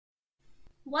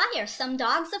Why are some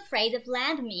dogs afraid of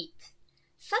lamb meat?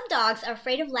 Some dogs are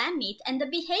afraid of lamb meat, and the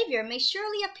behavior may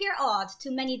surely appear odd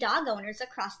to many dog owners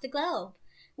across the globe.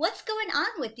 What's going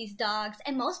on with these dogs,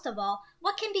 and most of all,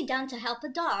 what can be done to help a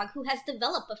dog who has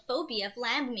developed a phobia of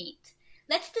lamb meat?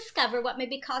 Let's discover what may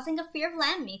be causing a fear of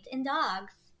lamb meat in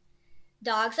dogs.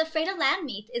 Dogs afraid of lamb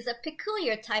meat is a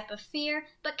peculiar type of fear,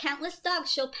 but countless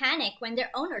dogs show panic when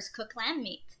their owners cook lamb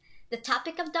meat. The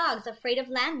topic of dogs afraid of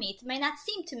lamb meat may not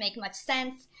seem to make much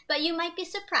sense, but you might be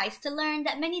surprised to learn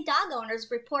that many dog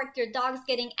owners report their dogs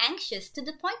getting anxious to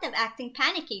the point of acting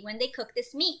panicky when they cook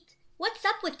this meat. What's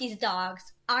up with these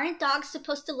dogs? Aren't dogs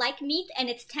supposed to like meat and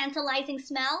its tantalizing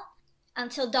smell?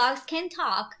 Until dogs can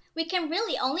talk, we can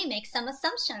really only make some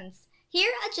assumptions.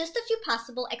 Here are just a few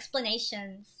possible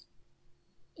explanations.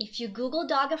 If you Google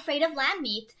dog afraid of lamb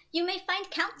meat, you may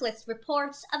find countless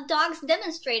reports of dogs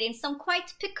demonstrating some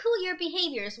quite peculiar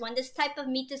behaviors when this type of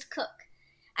meat is cooked.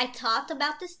 I thought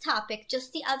about this topic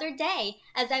just the other day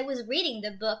as I was reading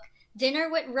the book Dinner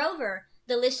with Rover,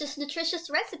 Delicious Nutritious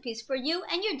Recipes for You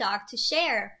and Your Dog to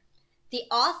Share. The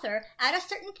author, at a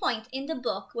certain point in the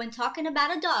book when talking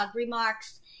about a dog,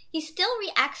 remarks, "He still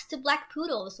reacts to black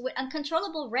poodles with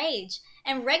uncontrollable rage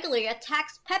and regularly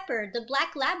attacks Pepper, the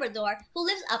black Labrador who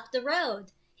lives up the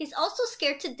road. He's also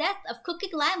scared to death of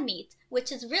cooking lamb meat,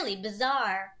 which is really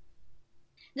bizarre."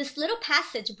 This little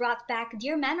passage brought back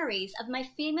dear memories of my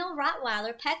female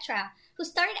Rottweiler Petra, who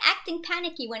started acting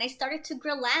panicky when I started to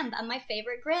grill lamb on my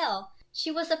favorite grill. She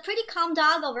was a pretty calm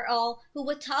dog overall who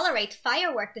would tolerate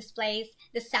firework displays,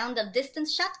 the sound of distant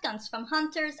shotguns from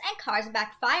hunters, and cars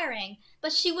backfiring,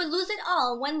 but she would lose it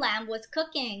all when lamb was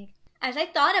cooking. As I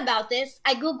thought about this,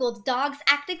 I Googled dogs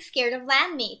acting scared of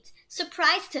lamb meat,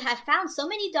 surprised to have found so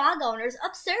many dog owners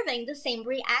observing the same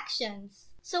reactions.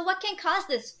 So what can cause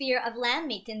this fear of lamb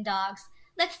meat in dogs?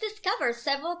 Let's discover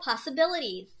several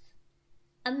possibilities.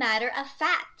 A matter of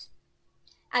fact.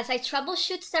 As I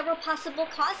troubleshoot several possible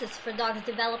causes for dogs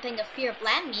developing a fear of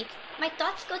lamb meat, my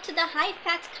thoughts go to the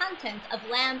high-fat content of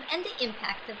lamb and the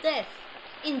impact of this.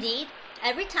 Indeed,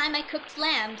 every time I cooked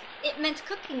lamb, it meant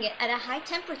cooking it at a high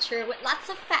temperature with lots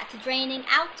of fat draining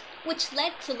out, which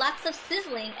led to lots of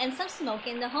sizzling and some smoke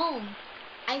in the home.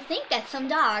 I think that some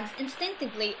dogs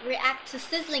instinctively react to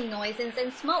sizzling noises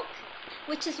and smoke,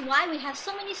 which is why we have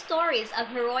so many stories of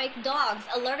heroic dogs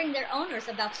alerting their owners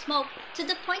about smoke to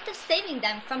the point of saving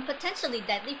them from potentially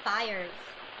deadly fires.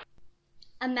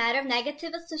 A matter of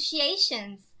negative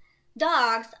associations.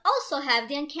 Dogs also have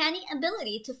the uncanny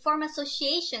ability to form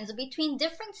associations between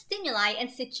different stimuli and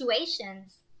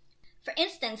situations. For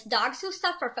instance, dogs who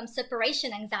suffer from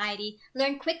separation anxiety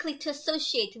learn quickly to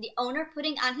associate the owner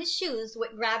putting on his shoes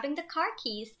with grabbing the car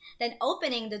keys, then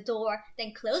opening the door,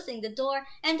 then closing the door,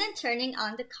 and then turning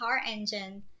on the car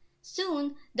engine.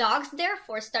 Soon, dogs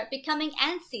therefore start becoming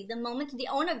antsy the moment the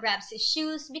owner grabs his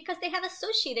shoes because they have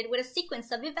associated with a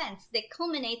sequence of events that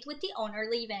culminate with the owner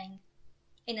leaving.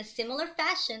 In a similar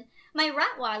fashion, my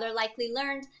Rottweiler likely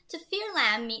learned to fear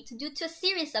lamb meat due to a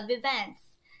series of events.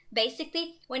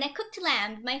 Basically, when I cooked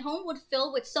lamb, my home would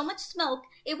fill with so much smoke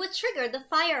it would trigger the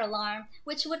fire alarm,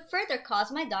 which would further cause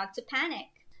my dog to panic.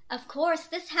 Of course,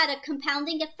 this had a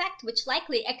compounding effect which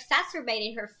likely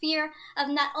exacerbated her fear of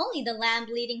not only the lamb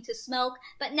leading to smoke,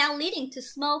 but now leading to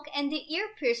smoke and the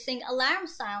ear-piercing alarm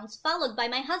sounds followed by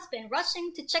my husband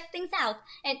rushing to check things out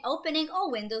and opening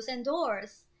all windows and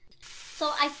doors.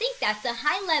 So I think that the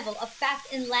high level of fat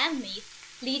in lamb meat,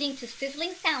 leading to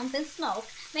sizzling sounds and smoke,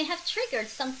 may have triggered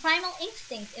some primal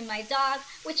instinct in my dog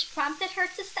which prompted her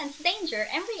to sense danger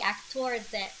and react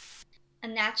towards it. A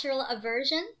natural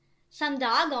aversion? Some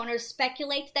dog owners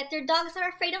speculate that their dogs are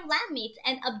afraid of lamb meat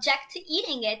and object to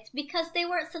eating it because they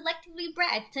were selectively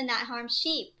bred to not harm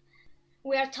sheep.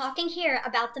 We are talking here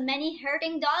about the many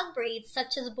herding dog breeds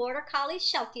such as Border Collies,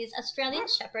 Shelties, Australian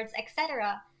Shepherds,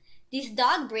 etc. These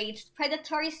dog breeds'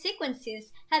 predatory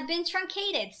sequences have been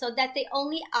truncated so that they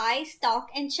only eye, stalk,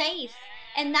 and chase,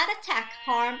 and not attack,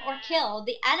 harm, or kill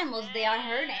the animals they are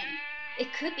herding.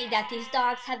 It could be that these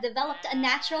dogs have developed a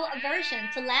natural aversion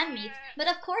to lamb meat, but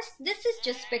of course this is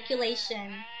just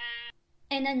speculation.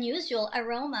 An unusual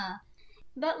aroma.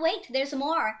 But wait, there's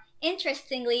more.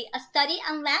 Interestingly, a study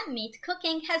on lamb meat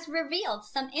cooking has revealed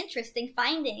some interesting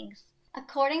findings.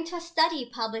 According to a study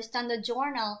published on the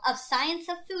Journal of Science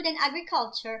of Food and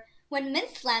Agriculture, when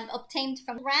minced lamb obtained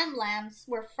from ram lambs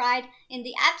were fried in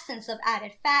the absence of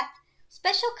added fat,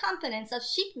 special components of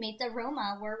sheep meat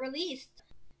aroma were released.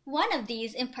 One of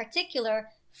these in particular,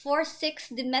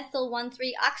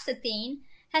 4,6-dimethyl-1,3-oxetine,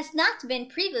 has not been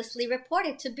previously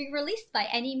reported to be released by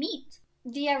any meat.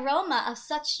 The aroma of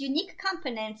such unique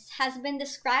components has been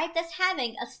described as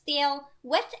having a stale,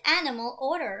 wet animal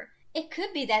odor. It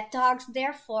could be that dogs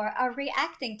therefore are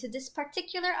reacting to this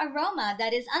particular aroma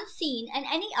that is unseen in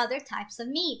any other types of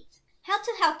meat. How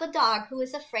to help a dog who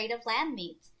is afraid of lamb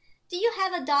meat. Do you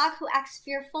have a dog who acts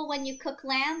fearful when you cook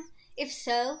lamb? If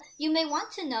so, you may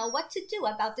want to know what to do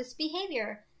about this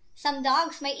behavior. Some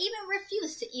dogs may even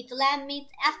refuse to eat lamb meat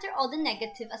after all the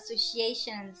negative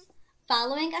associations.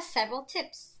 Following are several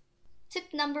tips.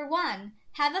 Tip number 1.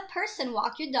 Have a person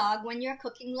walk your dog when you're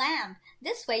cooking lamb.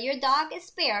 This way your dog is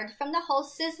spared from the whole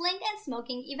sizzling and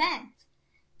smoking event.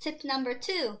 Tip number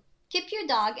 2. Keep your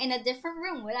dog in a different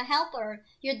room with a helper.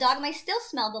 Your dog may still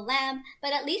smell the lamb,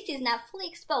 but at least he's not fully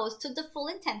exposed to the full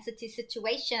intensity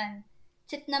situation.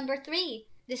 Tip number 3.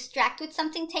 Distract with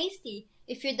something tasty.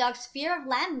 If your dog's fear of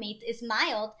lamb meat is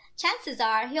mild, chances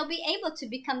are he'll be able to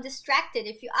become distracted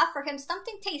if you offer him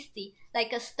something tasty,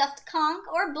 like a stuffed conch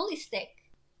or bully stick.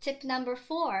 Tip number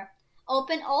 4.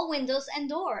 Open all windows and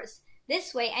doors.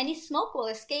 This way any smoke will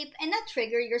escape and not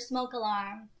trigger your smoke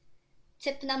alarm.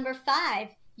 Tip number 5.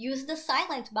 Use the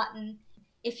silent button.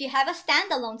 If you have a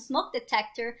standalone smoke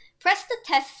detector, press the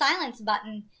test silence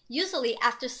button. Usually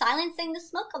after silencing the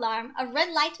smoke alarm, a red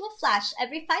light will flash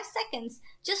every 5 seconds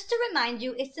just to remind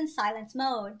you it's in silence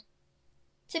mode.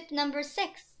 Tip number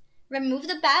 6. Remove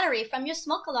the battery from your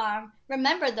smoke alarm.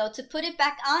 Remember though to put it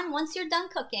back on once you're done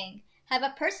cooking. Have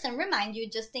a person remind you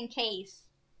just in case.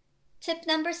 Tip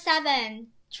number 7.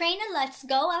 Train a let's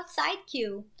go outside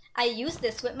cue. I use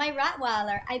this with my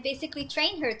Rottweiler. I basically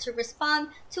trained her to respond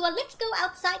to a let's go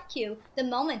outside cue the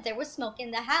moment there was smoke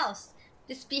in the house.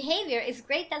 This behavior is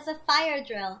great as a fire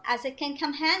drill, as it can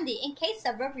come handy in case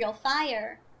of a real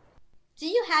fire. Do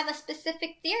you have a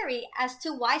specific theory as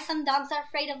to why some dogs are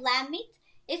afraid of lamb meat?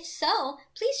 If so,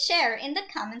 please share in the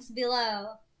comments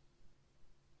below.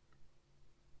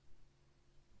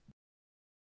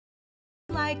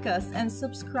 Like us and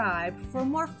subscribe for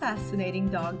more fascinating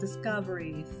dog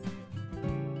discoveries.